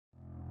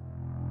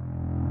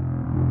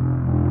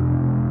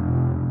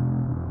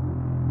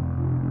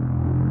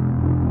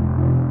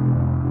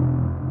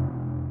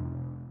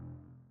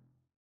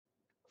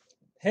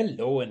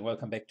Hello and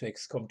welcome back to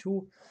XCOM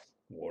 2,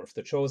 War of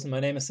the Chosen. My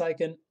name is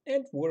Syken,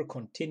 and we're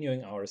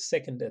continuing our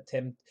second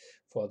attempt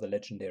for the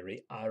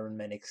legendary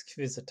Ironman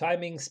Exquisite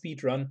Timing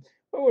speedrun,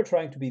 where we're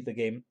trying to beat the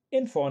game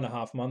in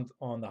 4.5 months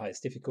on the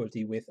highest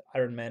difficulty with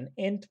Ironman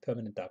and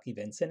permanent dark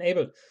events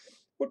enabled.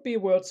 Would be a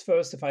world's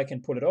first if I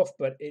can pull it off,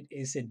 but it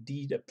is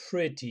indeed a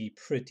pretty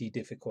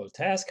difficult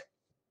task.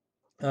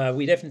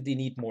 We definitely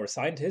need more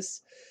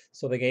scientists,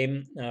 so the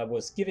game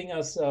was giving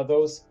us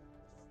those,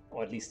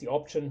 or at least the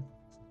option.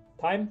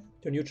 Time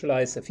to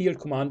neutralize the field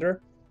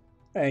commander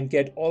and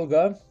get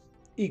Olga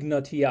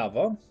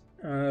Ignatieva.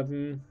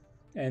 And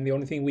the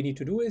only thing we need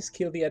to do is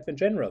kill the advent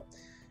general.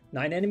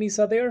 9 enemies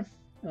are there.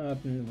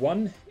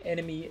 One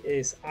enemy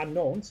is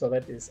unknown, so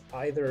that is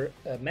either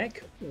a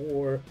mech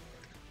or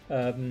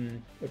a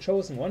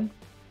chosen one.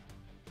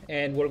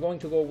 And we're going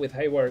to go with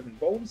Hayward and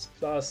Bones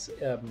plus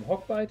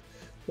Hawkbite,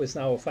 who is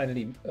now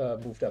finally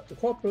moved up to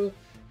Corporal.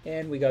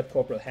 And we got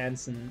Corporal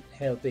Hansen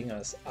helping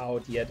us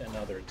out yet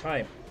another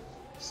time.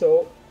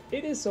 So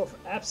it is of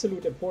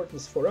absolute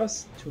importance for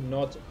us to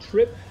not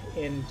trip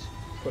and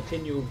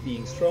continue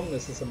being strong.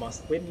 This is a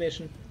must-win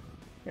mission.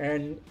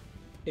 And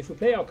if we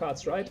play our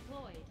cards right,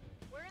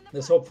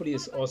 this hopefully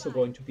is also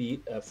going to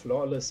be a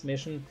flawless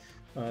mission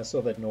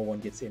so that no one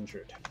gets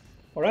injured.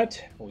 All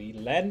right, we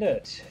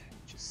landed.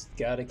 Just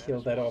gotta kill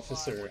that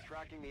officer. We're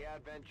tracking the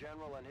advent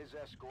general and his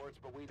escorts,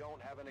 but we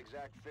don't have an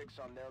exact fix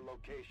on their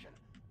location.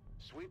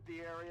 Sweep the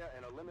area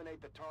and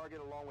eliminate the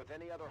target along with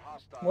any other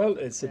hostiles. Well,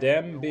 it's a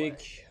damn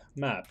big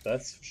map,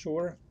 that's for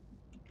sure.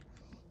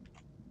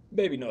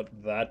 Maybe not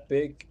that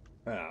big,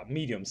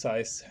 medium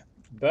size.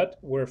 But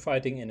we're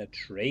fighting in a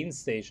train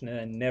station,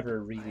 and I never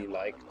really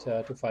liked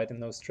to fight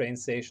in those train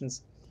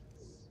stations.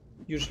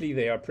 Usually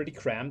they are pretty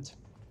cramped,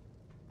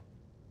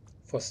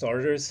 for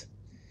starters.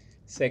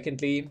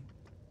 Secondly,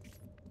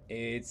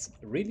 it's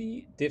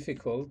really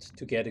difficult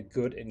to get a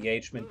good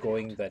engagement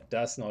going that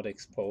does not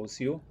expose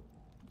you.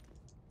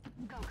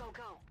 Go.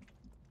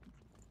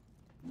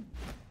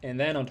 And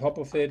then on top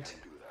of it,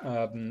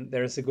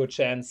 there's a good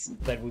chance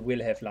that we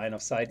will have line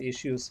of sight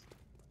issues.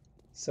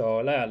 So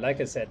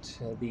like I said,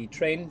 the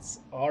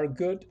trains are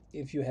good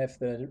if you have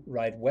the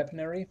right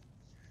weaponry,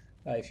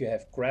 if you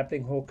have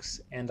grappling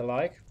hooks and the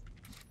like,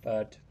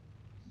 but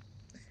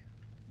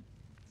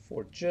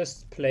for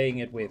just playing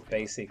it with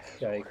basic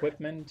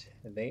equipment,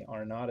 they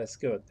are not as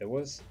good. There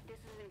was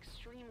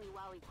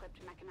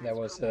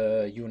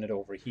a unit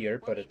over here,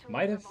 but it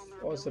might have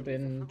also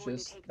been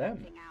just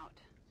them,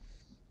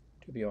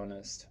 to be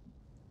honest.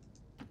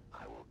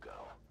 I will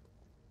go.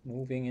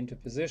 Moving into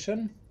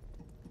position.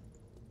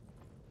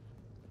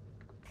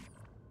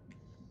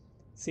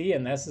 See,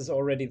 and this is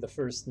already the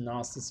first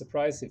nasty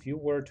surprise. If you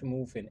were to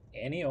move in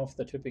any of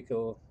the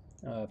typical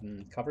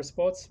cover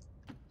spots,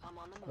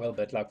 well,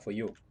 bad luck for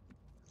you.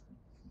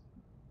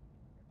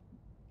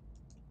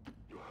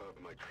 You have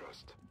my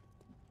trust.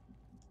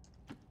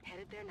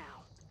 Headed there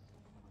now.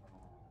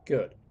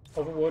 Good.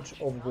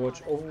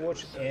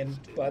 Overwatch. And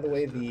by the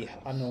way, the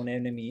unknown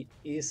enemy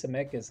is a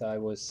mech, as I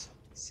was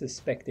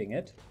suspecting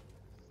it.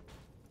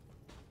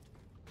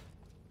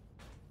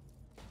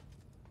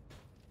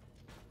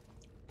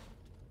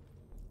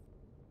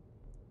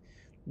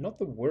 Not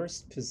the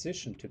worst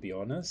position, to be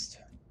honest.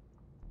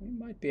 We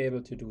might be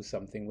able to do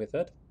something with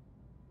it.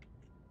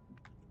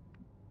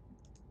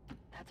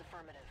 That's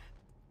affirmative.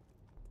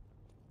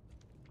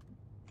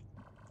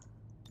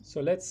 So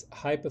let's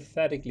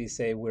hypothetically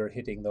say we're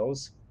hitting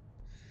those.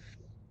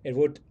 It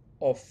would,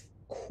 of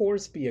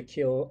course, be a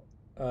kill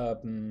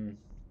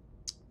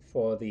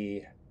for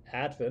the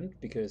Advent,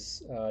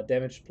 because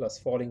damage plus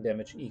falling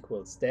damage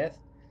equals death.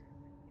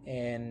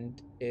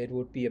 And it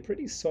would be a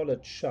pretty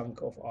solid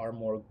chunk of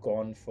armor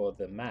gone for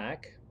the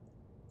Mac.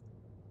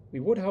 We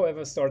would,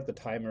 however, start the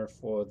timer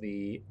for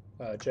the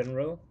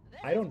General.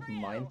 I don't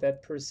mind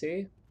that per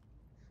se.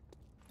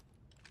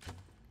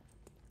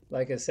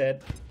 Like I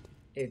said,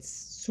 it's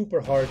super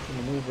hard to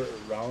maneuver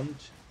around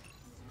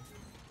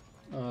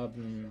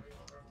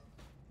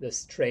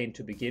this train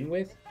to begin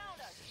with.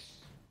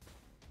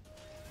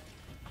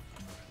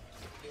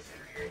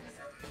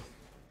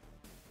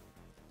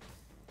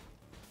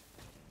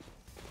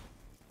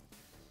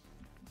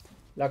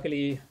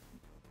 Luckily,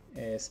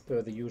 as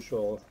per the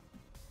usual,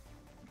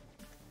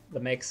 the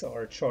mechs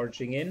are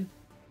charging in.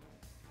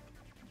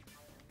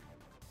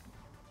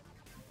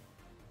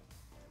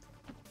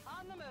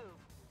 On the move.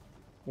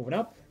 Moving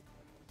up.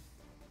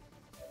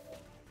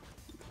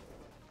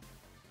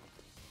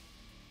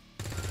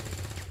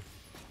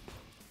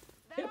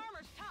 That Yep.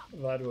 armor's tough.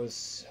 That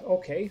was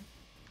okay.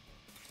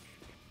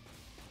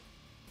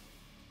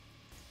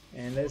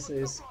 And this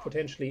is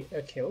potentially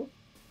a kill.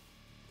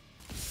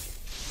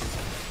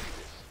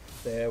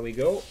 There we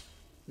go.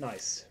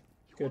 Nice.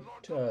 Good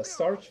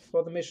start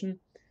for the mission.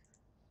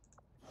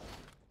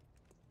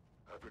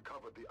 I've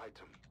recovered the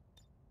item.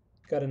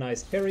 Got a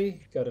nice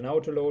parry, got an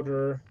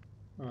autoloader,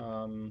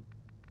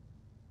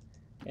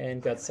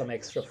 and got some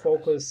extra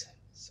focus.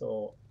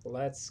 So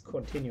let's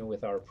continue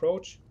with our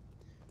approach.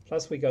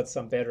 Plus we got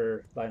some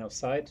better line of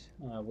sight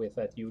with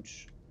that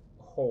huge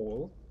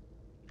hole.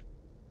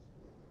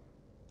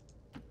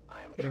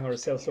 I am Putting trusting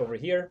ourselves you. over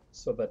here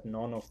so that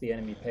none of the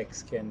enemy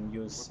packs can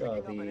use We're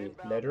picking up an the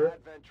inbound ladder.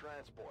 Advent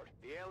transport.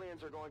 The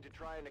aliens are going to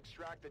try and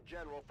extract the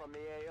general from the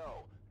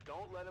AO.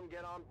 Don't let him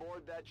get on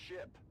board that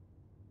ship.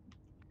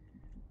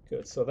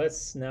 Good, so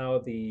that's now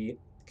the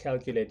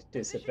calculated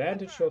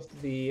disadvantage of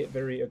the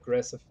very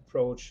aggressive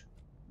approach.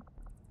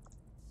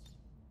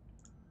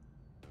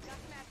 Got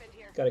some advent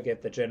here. Gotta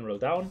get the general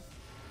down.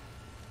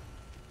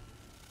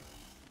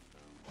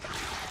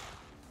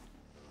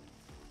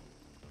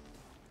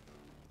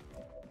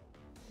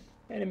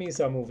 Enemies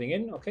are moving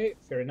in, okay,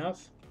 fair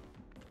enough.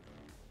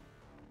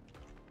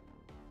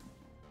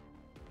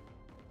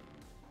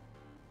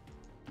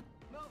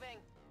 Moving.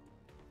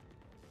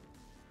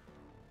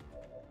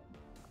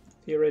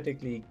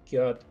 Theoretically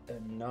got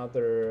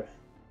another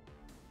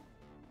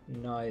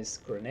nice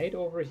grenade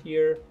over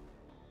here.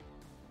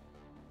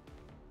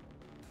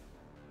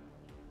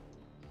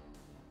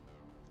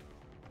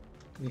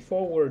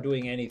 Before we're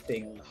doing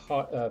anything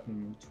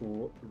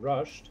too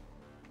rushed,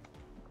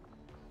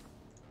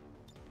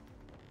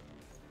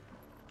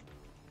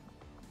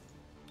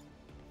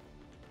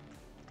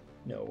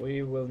 no,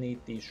 we will need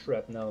the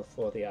shrapnel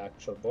for the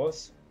actual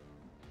boss.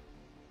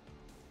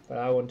 But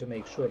I want to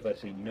make sure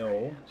that we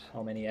know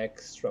how many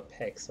extra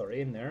packs are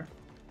in there.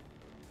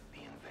 The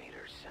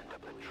invaders send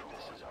up a drone.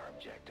 This is our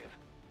objective.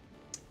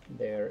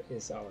 There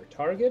is our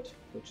target,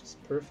 which is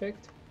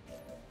perfect.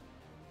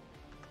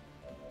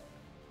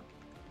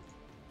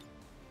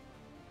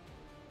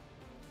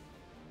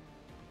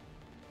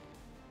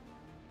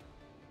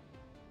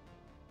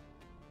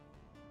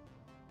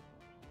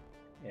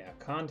 Yeah,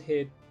 can't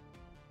hit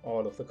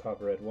all of the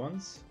cover at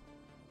once.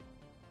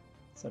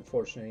 It's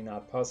unfortunately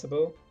not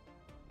possible.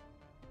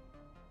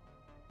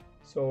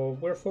 So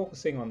we're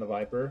focusing on the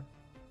Viper.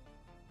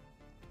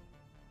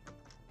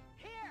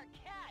 Here,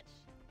 catch.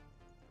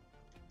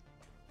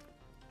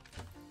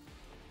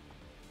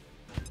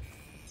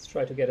 Let's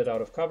try to get it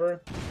out of cover.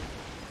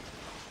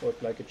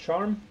 Worked like a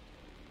charm.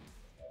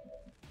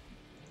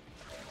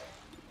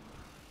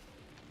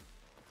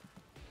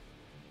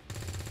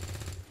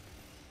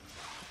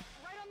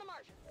 Right on the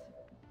margins.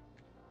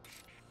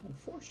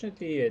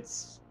 Unfortunately,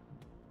 it's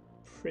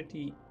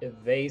pretty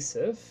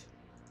evasive.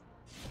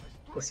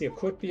 This here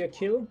could be a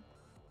kill.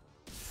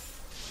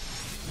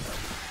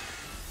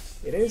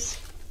 It is.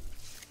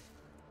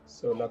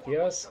 So lucky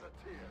us.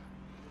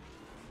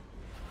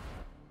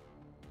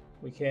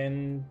 We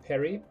can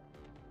parry.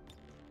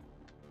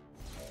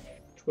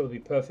 It will be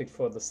perfect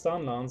for the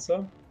stun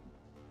lancer.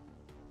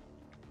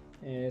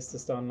 As the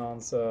stun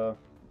lancer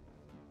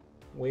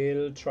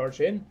will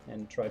charge in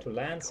and try to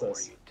lance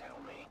us.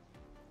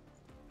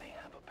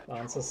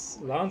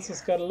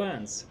 Lancer's got a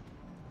lance.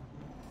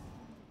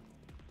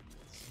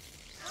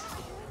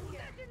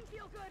 That didn't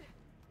feel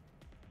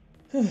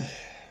good.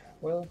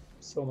 Well,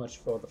 so much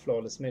for the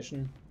flawless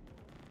mission.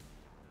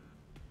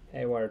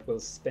 Hayward will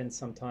spend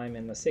some time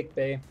in the sick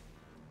bay.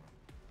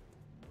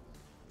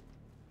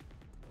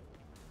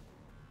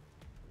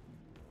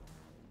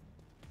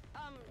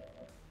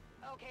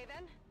 Okay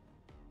then.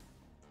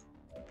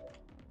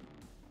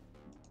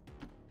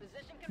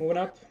 Position Moving confirmed.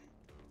 up.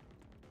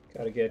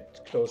 Gotta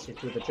get closer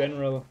to the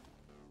general.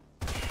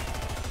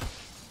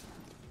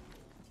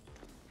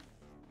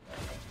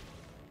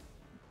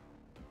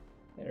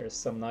 There's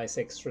some nice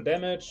extra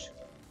damage.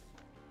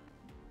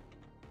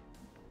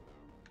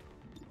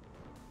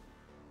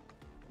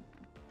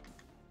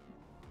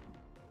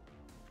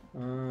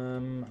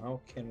 How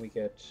can we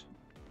get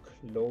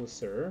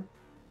closer?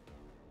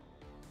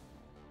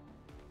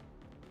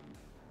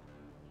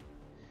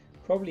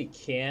 Probably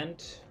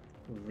can't,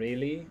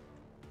 really.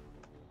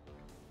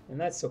 And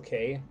that's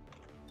okay.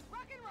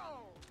 Rock and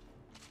roll.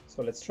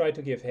 So let's try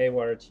to give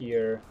Hayward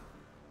here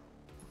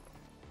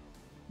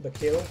the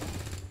kill.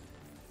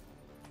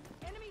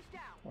 Enemies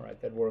down.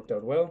 Alright, that worked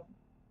out well.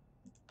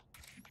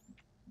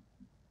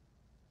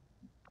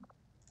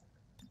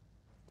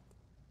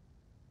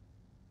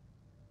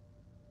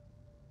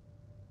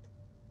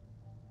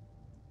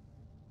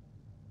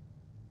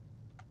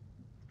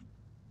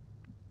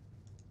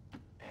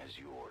 As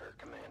you order,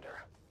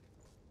 Commander.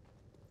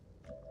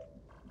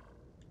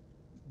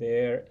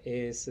 There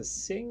is a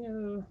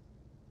single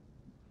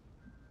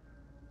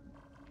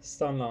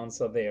stun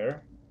lancer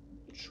there.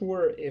 Not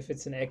sure if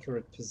it's an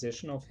accurate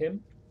position of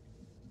him.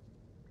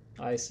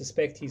 I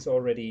suspect he's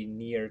already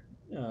near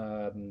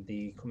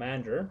the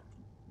commander.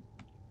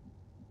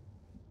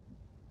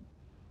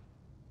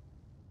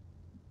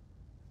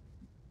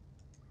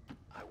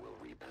 I will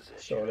reposition.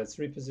 So let's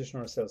reposition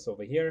ourselves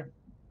over here.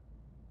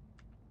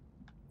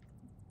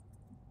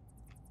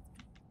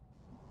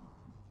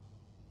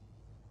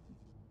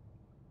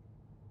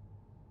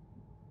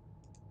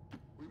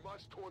 We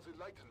march towards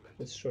enlightenment.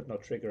 This should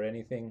not trigger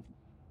anything.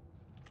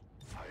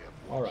 I have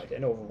Alright,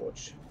 and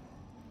Overwatch.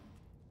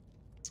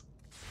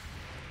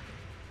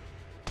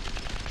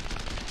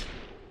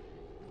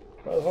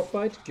 Well,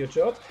 Hawkbite, good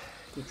job.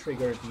 You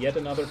triggered yet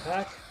another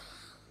pack.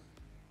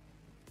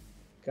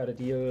 Gotta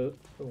deal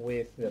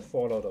with the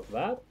fallout of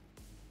that.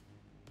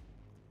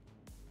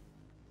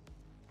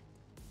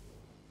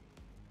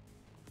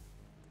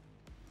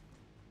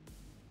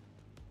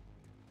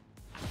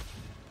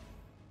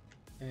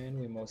 And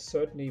we most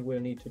certainly will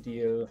need to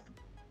deal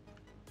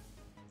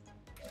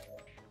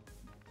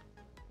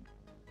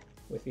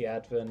with the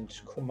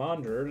Advent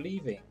Commander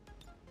leaving.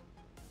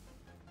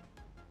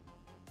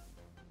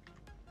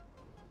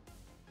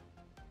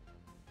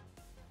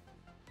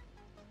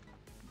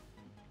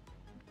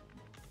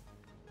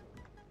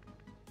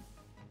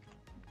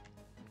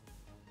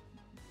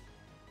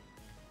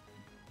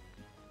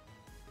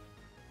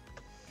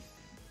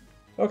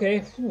 Okay,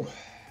 whew.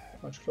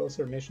 Much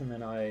closer mission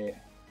than I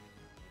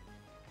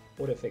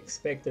would have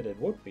expected it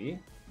would be.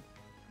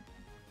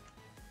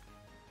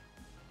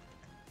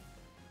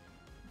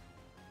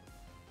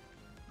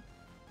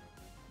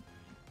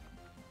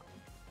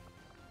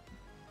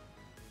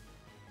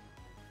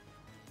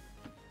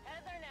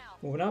 Head there now.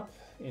 Moving up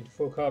into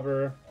full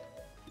cover.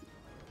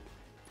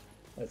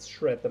 Let's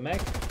shred the mech.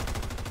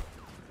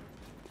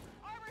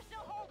 Armor still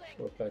holding.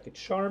 Look like a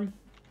charm.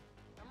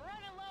 I'm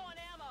running low on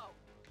ammo.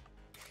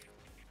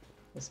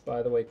 This,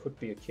 by the way, could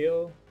be a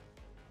kill.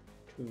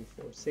 2,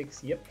 4,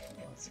 6. Yep,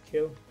 that's a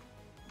kill.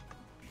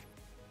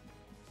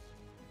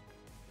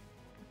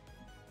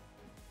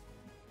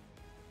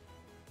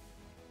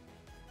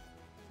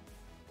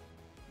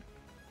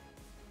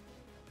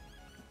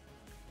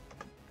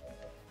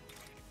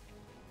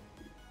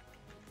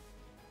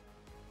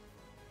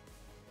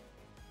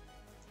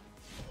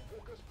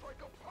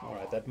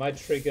 Alright, that might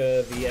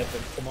trigger the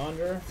Advent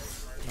Commander.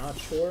 Not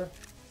sure.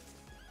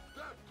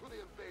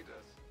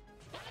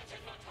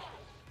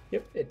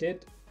 Yep, it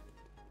did.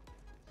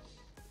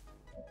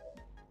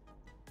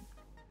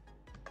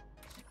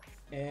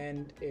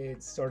 And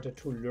it started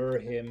to lure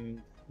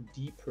him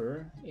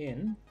deeper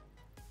in.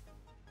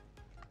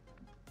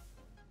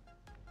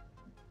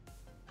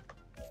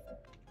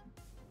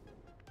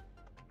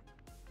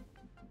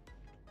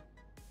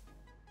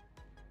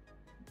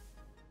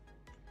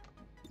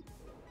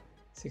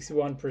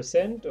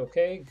 %,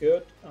 okay,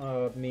 good.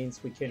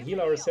 Means we can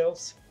heal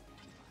ourselves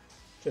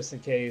just in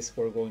case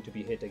we're going to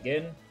be hit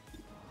again.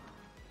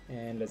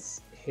 And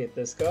let's hit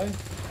this guy.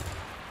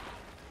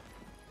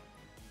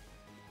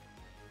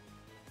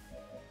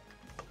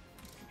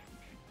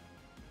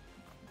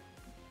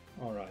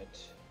 All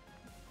right.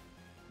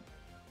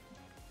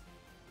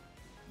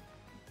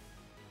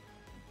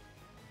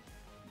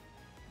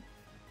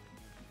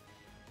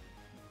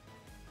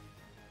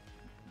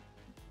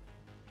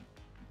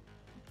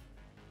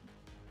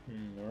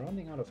 We're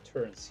running out of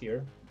turns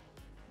here.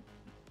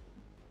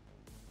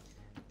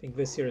 I think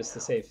this here is the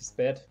safest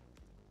bet.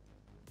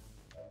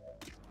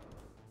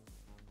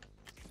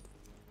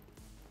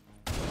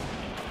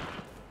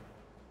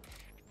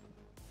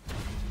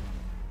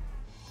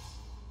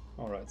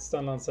 Alright,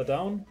 stun lancer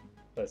down.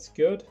 That's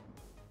good.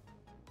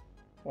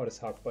 What is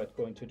Hawkbite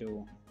going to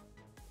do?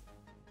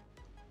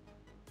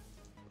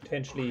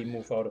 Potentially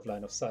move out of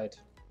line of sight.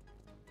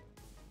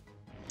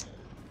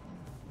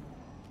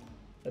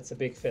 That's a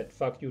big fat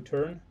fuck you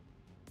turn.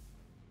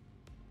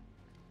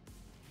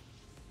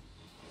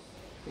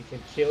 We can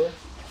kill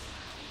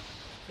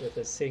with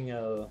a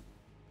single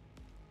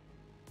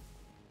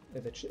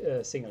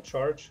single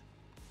charge.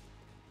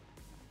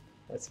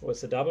 That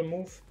was a double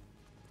move,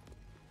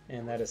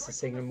 and that is a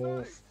single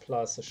move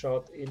plus a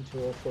shot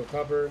into full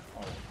cover.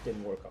 Oh, it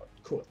didn't work out.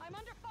 Cool. I'm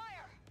under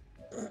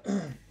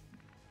fire.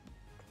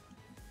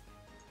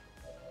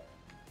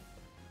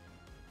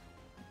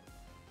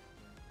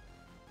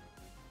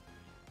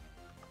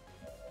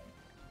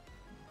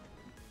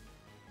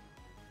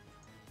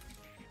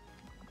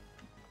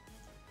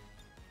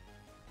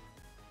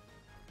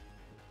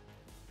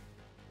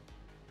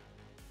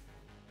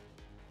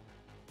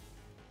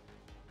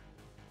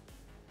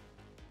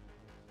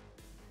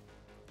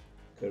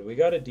 Good, we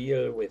gotta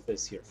deal with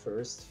this here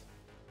first.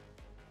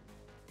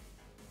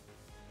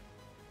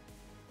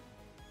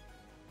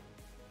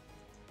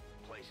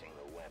 Placing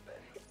the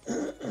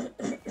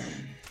weapon.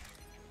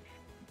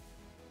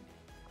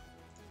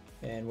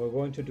 And we're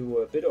going to do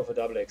a bit of a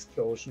double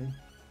explosion.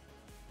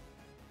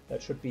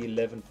 That should be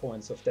 11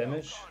 points of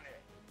damage.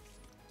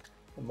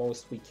 The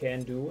most we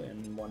can do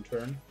in one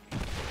turn.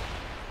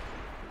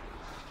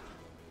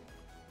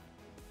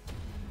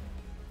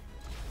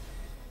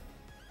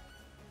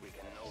 We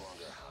can no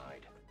longer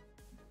hide.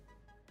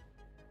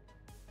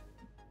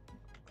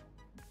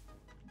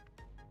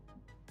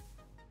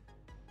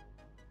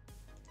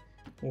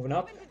 Moving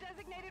up, Move into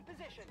designated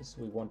position. because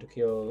we want to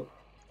kill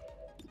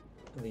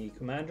the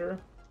commander.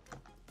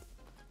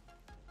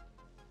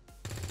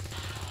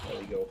 There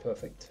we go,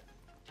 perfect.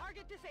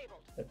 Target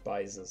disabled. That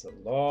buys us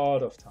a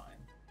lot of time.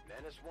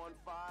 Menace 1-5,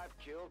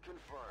 kill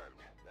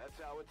confirmed. That's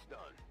how it's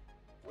done.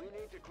 We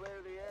need to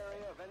clear the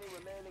area of any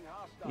remaining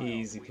hostiles.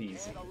 Easy We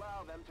peasy. can't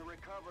allow them to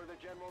recover the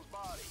general's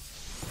body.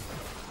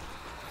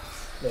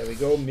 There we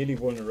go, melee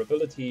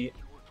vulnerability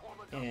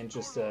and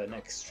just an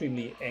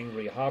extremely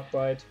angry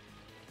Hawkbite.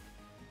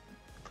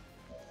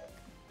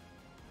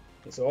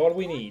 Is all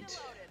we need.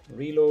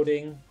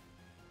 Reloading.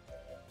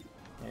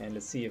 And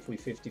let's see if we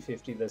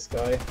 50-50 this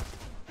guy.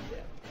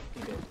 Yeah,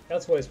 he did.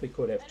 Elsewise we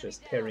could have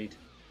just parried.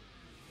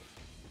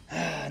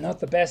 Not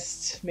the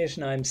best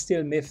mission. I'm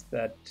still miffed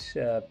that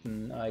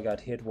I got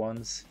hit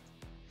once.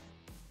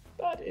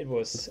 But it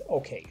was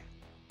okay.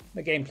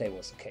 The gameplay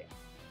was okay.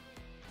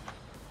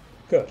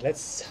 Good.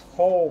 Let's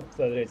hope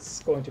that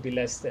it's going to be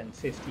less than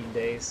 15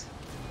 days.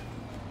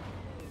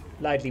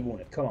 Lightly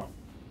wounded. Come on.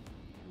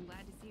 I'm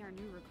glad to see our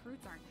new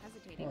recruits aren't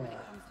hesitating when it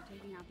comes to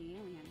taking out the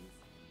aliens.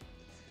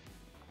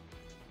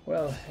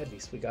 Well, at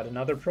least we got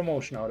another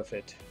promotion out of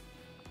it.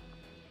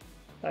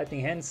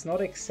 Lightning Hands,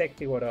 not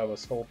exactly what I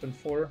was hoping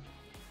for.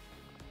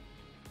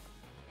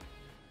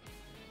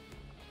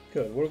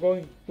 Good, we're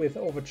going with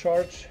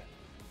Overcharge.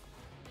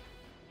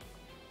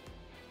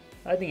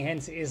 Lightning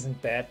Hands isn't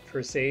bad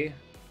per se.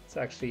 It's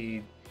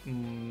actually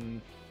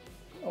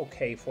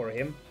okay for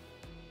him.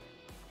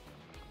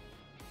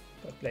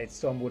 But Blade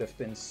Storm would have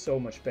been so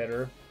much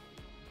better.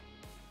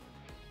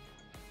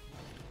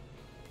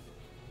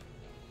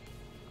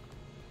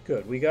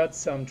 Good, we got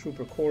some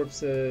Trooper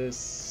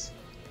Corpses.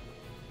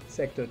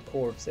 Sectored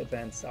Corpse,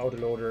 Advanced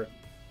Autoloader.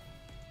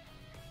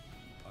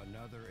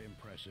 Another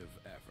impressive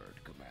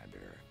effort,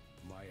 Commander.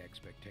 My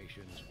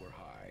expectations were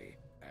high,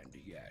 and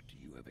yet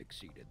you have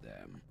exceeded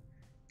them.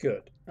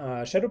 Good.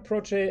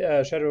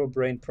 Shadow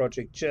Brain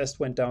Project just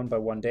went down by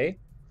 1 day,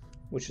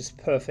 which is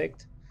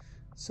perfect.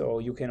 So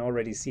you can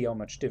already see how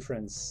much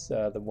difference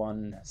the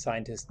one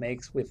scientist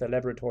makes. With the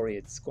laboratory,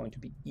 it's going to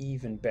be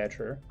even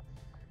better.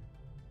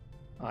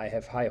 I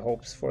have high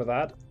hopes for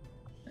that.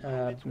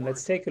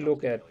 Let's take a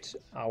look at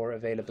our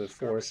available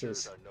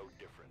forces.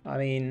 I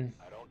mean,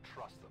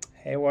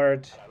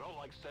 Hayward,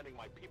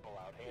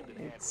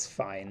 it's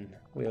fine.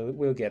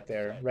 We'll get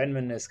there.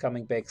 Renman is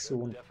coming back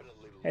soon.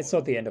 It's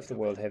not the end of the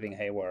world having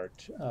Hayward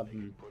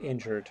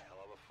injured.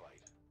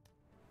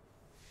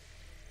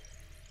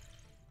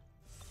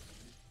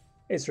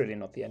 It's really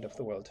not the end of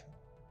the world.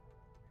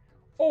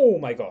 Oh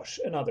my gosh,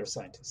 another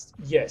scientist.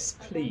 Yes,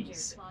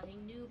 please.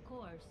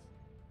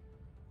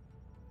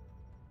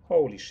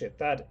 Holy shit,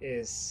 that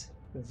is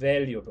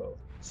valuable.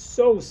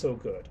 So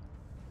good.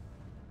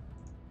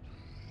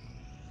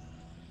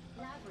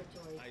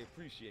 I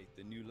appreciate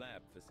the new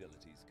lab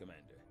facilities,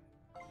 Commander.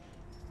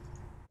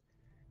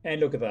 And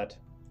look at that.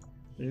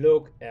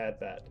 Look at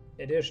that.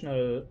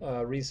 Additional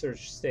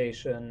research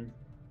station.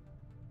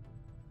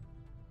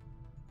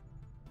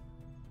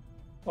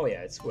 Oh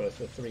yeah, it's worth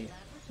the 3.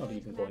 Not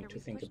even going to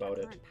think about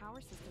it.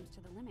 Power systems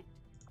to the limit.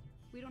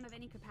 We don't have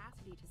any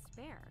capacity to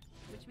spare,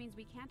 which means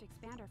we can't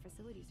expand our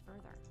facilities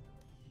further.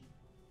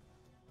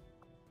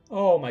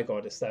 Oh my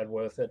god, is that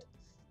worth it?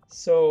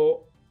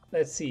 So,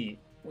 let's see.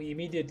 We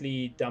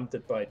immediately dumped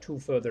it by 2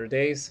 further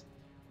days,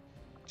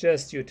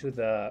 just due to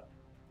the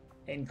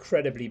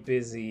incredibly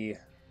busy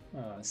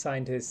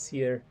scientists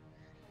here.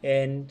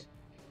 And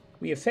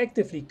we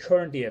effectively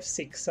currently have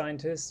 6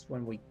 scientists.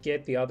 When we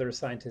get the other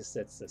scientists,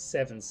 that's the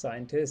 7th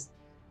scientist.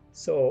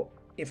 So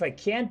if I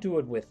can't do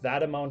it with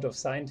that amount of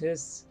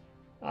scientists,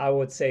 I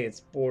would say it's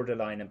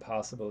borderline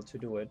impossible to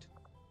do it.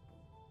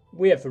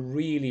 We have a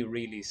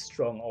really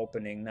strong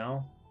opening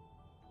now.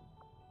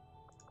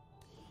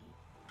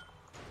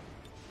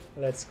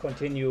 Let's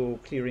continue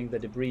clearing the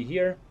debris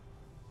here.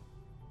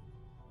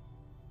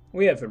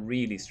 We have a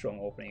really strong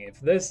opening.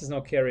 If this is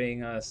not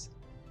carrying us,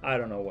 I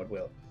don't know what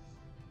will.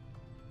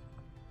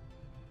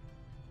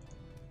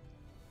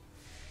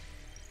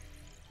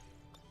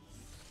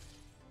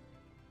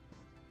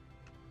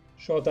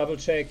 Short double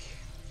check.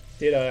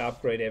 Did I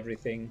upgrade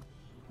everything?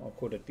 Or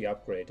could it be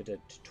upgraded it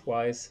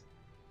twice?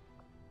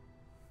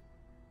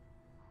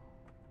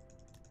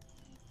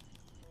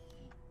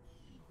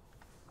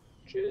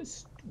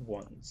 Just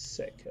 1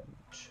 second.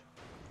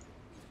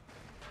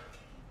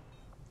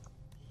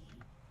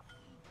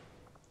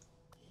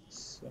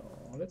 So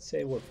let's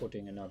say we're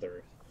putting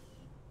another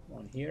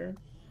one here.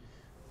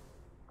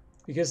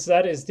 Because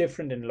that is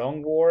different in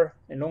Long War.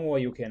 In Long War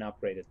you can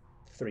upgrade it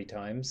 3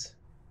 times.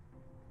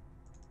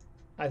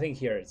 I think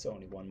here it's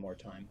only 1 more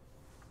time.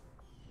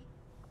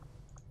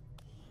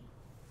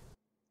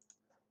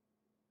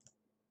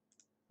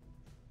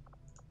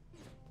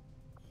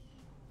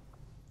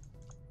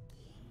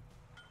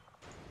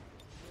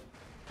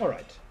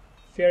 Alright,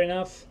 fair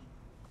enough.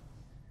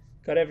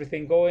 Got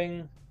everything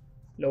going.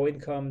 Low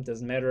income,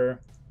 doesn't matter.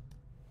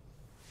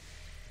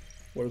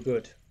 We're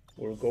good.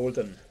 We're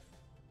golden.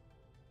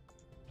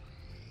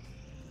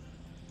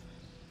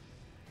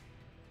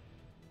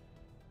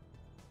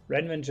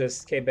 Renman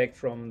just came back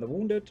from the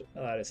wounded.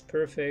 That is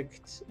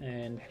perfect.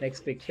 And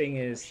next big thing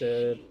is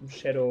the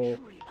Shadow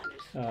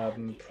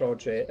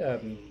project,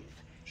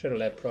 Shadow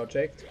Lab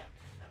project.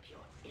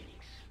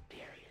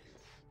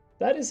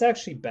 That is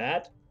actually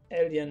bad.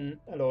 Alien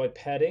alloy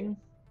padding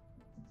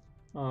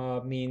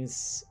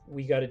means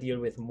we got to deal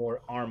with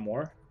more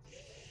armor.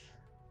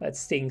 That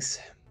stinks,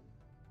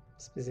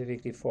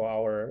 specifically for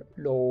our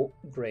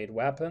low-grade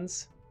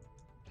weapons.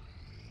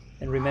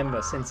 And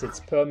remember, since it's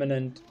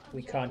permanent,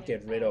 we can't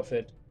get rid of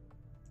it.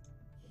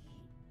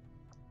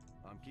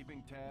 I'm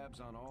keeping tabs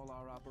on all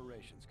our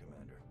operations,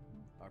 Commander.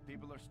 Our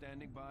people are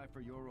standing by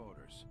for your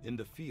orders. In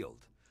the field,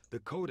 The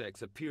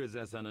codex appears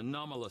as an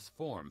anomalous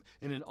form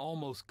in an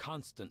almost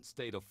constant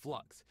state of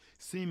flux,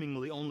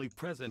 seemingly only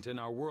present in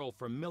our world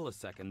for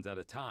milliseconds at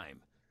a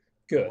time.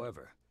 Good.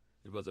 However,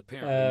 it was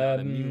apparently not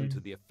immune to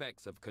the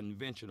effects of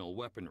conventional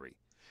weaponry,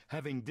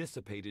 having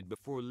dissipated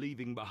before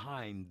leaving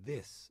behind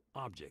this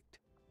object.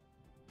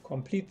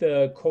 Complete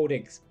the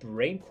codex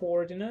brain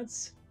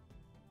coordinates.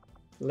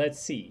 Let's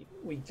see.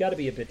 We gotta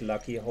be a bit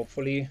lucky,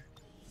 hopefully.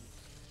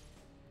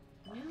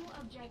 New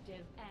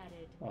objective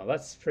added. Well,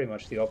 that's pretty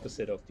much the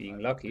opposite of being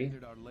lucky.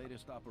 Our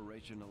latest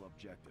operational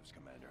objectives,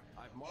 Commander.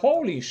 I've marked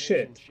Holy the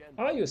shit! location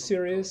Are you from the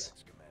serious?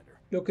 codex, Commander.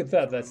 Look at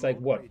that. That's like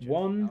what? Region,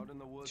 1, out in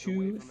the woods, 2, away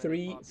from any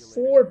 3, populated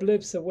 4 areas.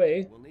 blips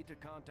away. We'll need to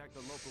contact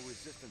the local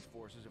resistance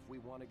forces if we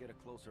want to get a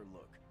closer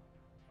look.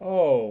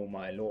 Oh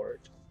my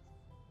lord.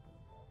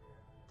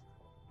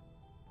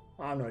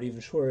 I'm not even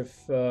sure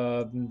if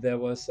there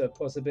was a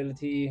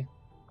possibility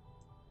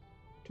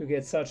to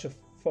get such a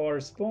far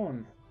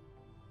spawn.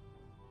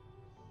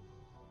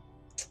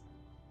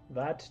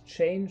 That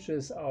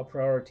changes our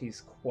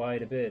priorities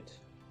quite a bit.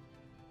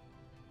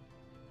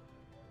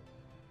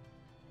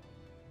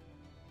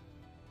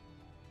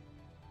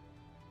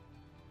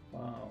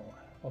 Wow.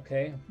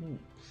 Okay.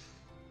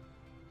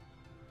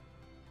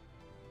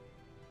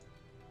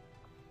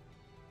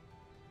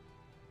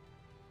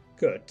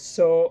 Good.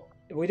 So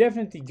we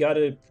definitely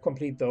gotta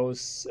complete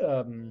those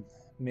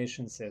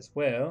missions as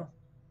well.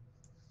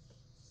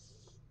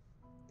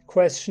 The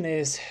question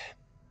is,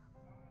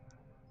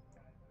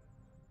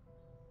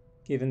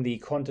 given the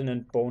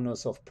continent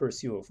bonus of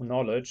Pursuit of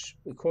Knowledge,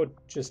 we could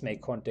just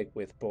make contact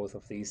with both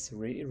of these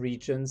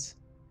regions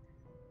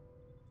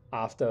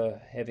after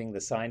having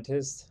the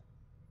scientist,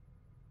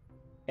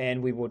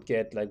 and we would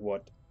get like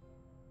what,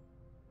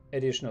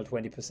 additional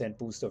 20%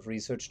 boost of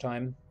research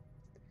time.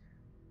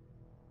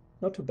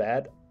 Not too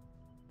bad.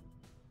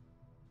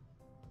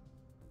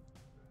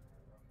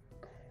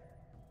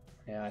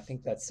 Yeah, I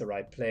think that's the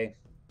right play.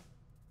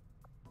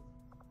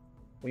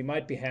 We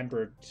might be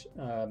hampered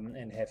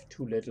and have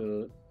too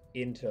little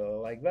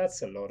intel. Like,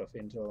 that's a lot of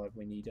intel that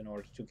we need in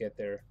order to get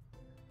there.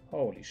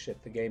 Holy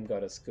shit, the game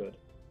got us good.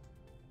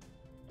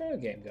 The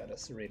game got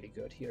us really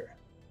good here.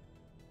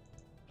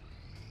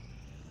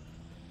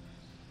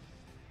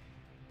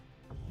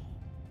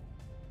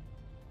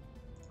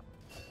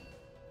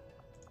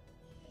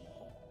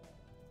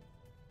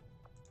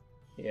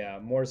 Yeah,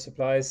 more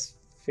supplies,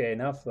 fair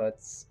enough,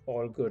 that's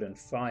all good and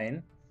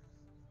fine.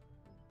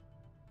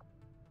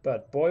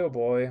 But boy oh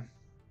boy,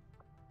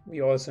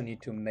 we also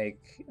need to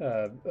make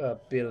a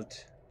build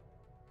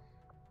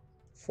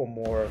for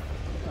more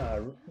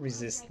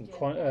resistant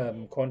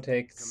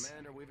contacts.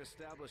 Commander, we've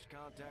established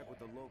contact with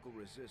the local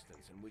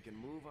resistance, and we can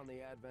move on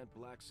the Advent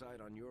Black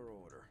site on your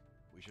order.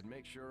 We should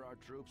make sure our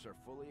troops are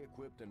fully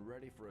equipped and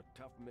ready for a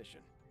tough mission.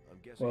 I'm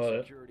guessing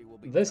Well, security will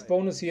be this tight,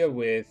 bonus here so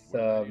with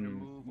we're ready to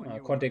move when you are,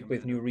 contact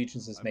with new Commander.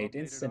 regions is I've made updated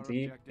our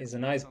instantly objectives is a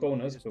based nice on the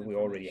bonus, latest but we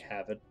already information.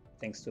 have it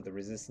thanks to the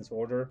resistance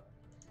order.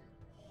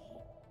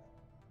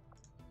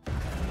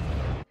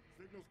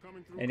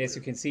 And as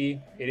you can see,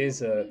 it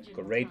is a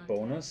great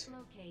bonus.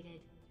 Located.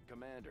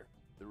 Commander,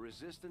 the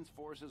resistance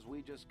forces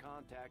we just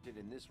contacted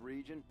in this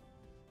region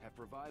have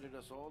provided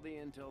us all the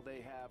intel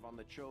they have on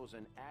the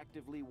Chosen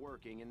actively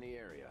working in the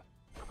area.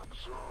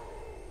 So,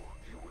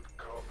 you would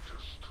come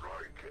to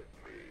strike at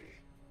me.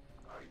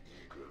 I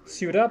eagerly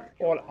Suit up,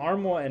 all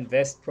armor and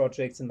vest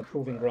projects in the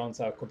Proving Grounds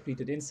are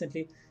completed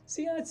instantly.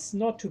 See, it's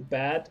not too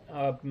bad.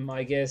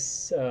 I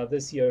guess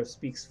this year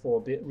speaks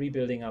for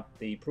rebuilding up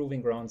the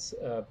Proving Grounds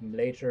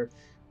later,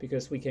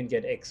 because we can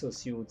get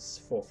exosuits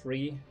for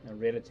free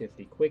and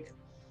relatively quick.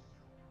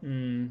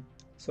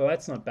 So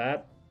that's not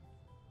bad.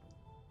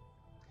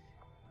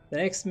 The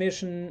next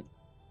mission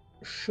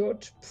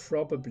should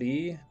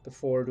probably,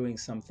 before doing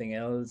something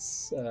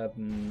else,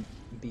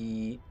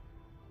 be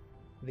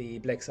the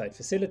Black Site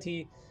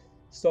facility.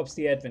 Stops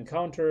the Advent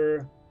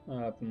counter,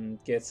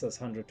 gets us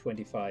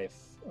 125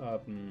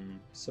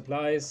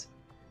 supplies.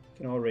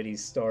 Can already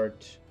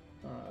start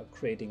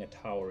creating a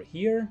tower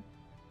here.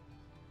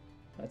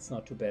 That's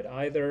not too bad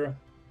either.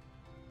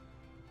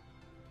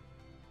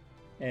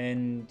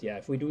 And yeah,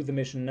 if we do the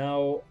mission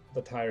now,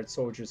 the tired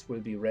soldiers will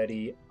be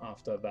ready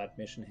after that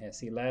mission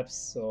has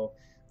elapsed. So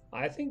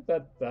I think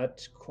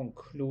that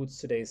concludes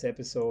today's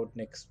episode.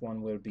 Next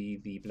one will be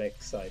the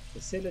Black Site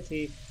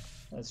facility.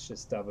 Let's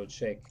just double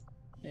check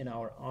in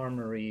our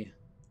armory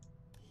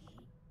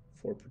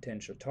for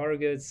potential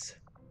targets.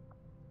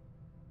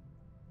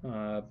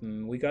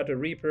 We got a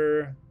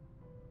Reaper,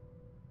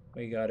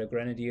 we got a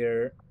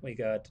Grenadier, we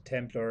got a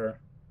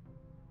Templar,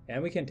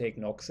 and we can take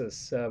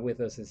Noxus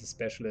with us as a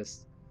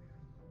specialist.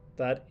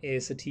 That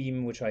is a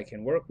team which I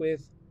can work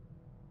with.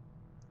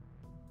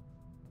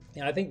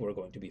 Yeah, I think we're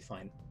going to be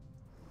fine.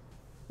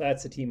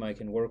 That's a team I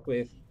can work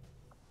with.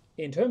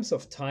 In terms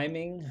of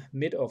timing,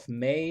 mid of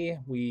May,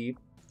 we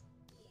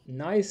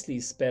nicely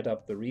sped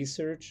up the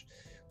research.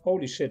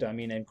 Holy shit, I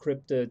mean,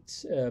 encrypted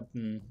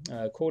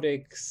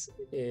codex,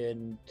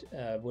 and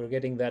we're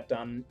getting that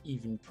done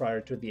even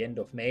prior to the end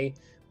of May,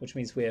 which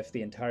means we have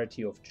the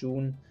entirety of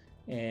June.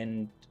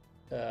 And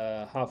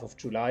half of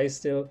July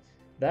still.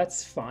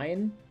 That's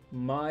fine.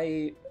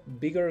 My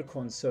bigger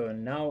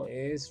concern now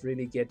is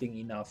really getting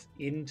enough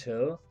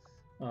intel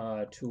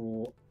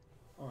to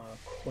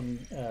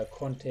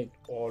contact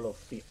all of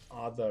the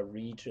other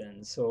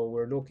regions. So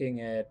we're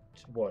looking at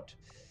what?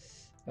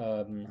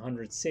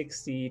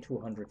 160,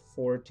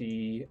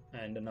 240,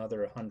 and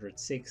another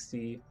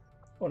 160.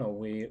 Oh no,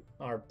 we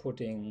are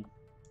putting...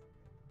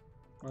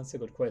 That's a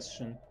good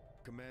question.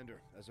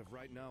 Commander, as of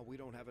right now, we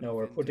don't have No,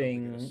 enough we're intel to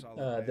get a putting solid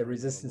the bearing on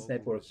resistance local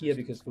network here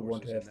resistance because we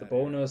want to forces have in the that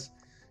area. bonus.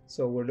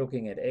 So we're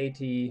looking at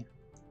 80,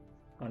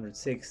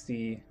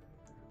 160,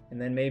 and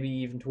then maybe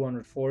even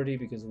 240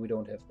 because we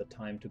don't have the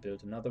time to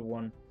build another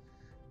one.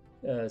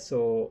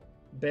 So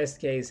best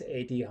case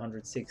 80,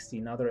 160,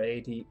 another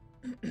 80.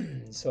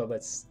 So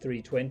that's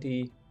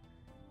 320.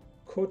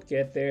 Could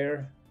get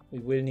there. We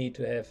will need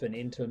to have an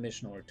intel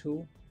mission or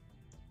two.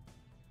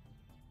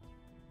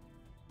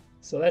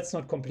 So that's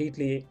not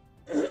completely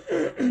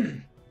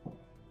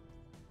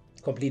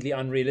completely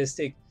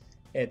unrealistic.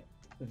 At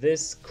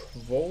this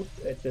quote,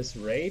 at this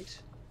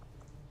rate,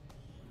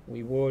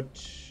 we would...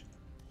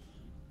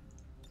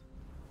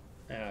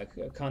 I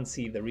can't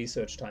see the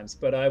research times,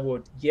 but I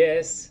would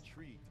guess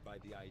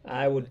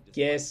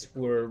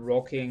we're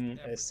rocking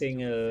a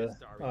single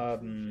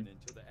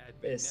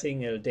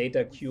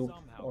data cube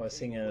or a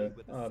single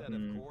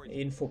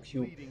info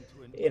cube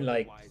in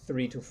like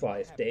 3 to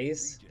 5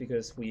 days,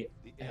 because we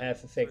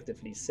have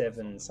effectively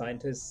 7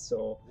 scientists,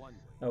 so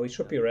we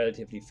should be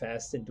relatively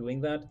fast in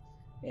doing that,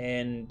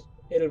 and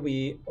it'll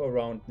be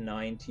around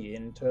 90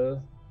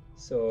 intel,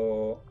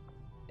 so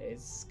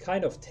it's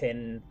kind of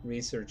 10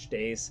 research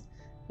days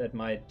that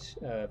might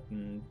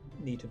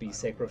need to be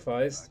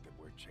sacrificed.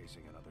 We're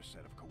chasing another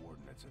set of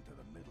coordinates into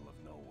the middle of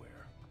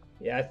nowhere.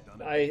 Yeah,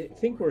 I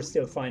think we're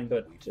still fine,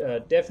 but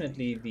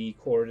definitely the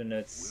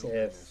coordinates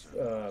have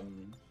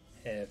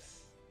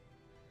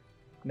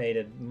made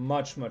it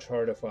much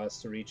harder for us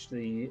to reach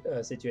the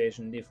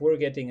situation. If we're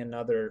getting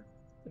another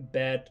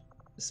bad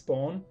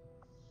spawn,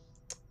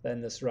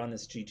 then this run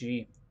is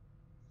GG.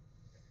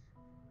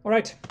 All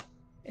right,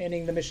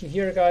 ending the mission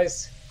here,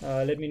 guys.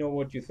 Let me know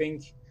what you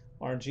think.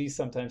 RNG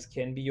sometimes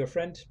can be your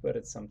friend, but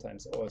it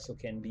sometimes also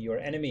can be your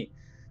enemy.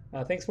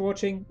 Thanks for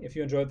watching. If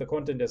you enjoyed the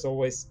content, as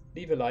always,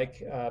 leave a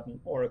like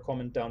or a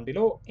comment down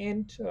below,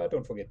 and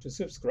don't forget to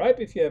subscribe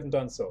if you haven't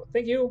done so.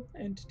 Thank you,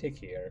 and take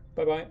care.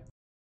 Bye-bye.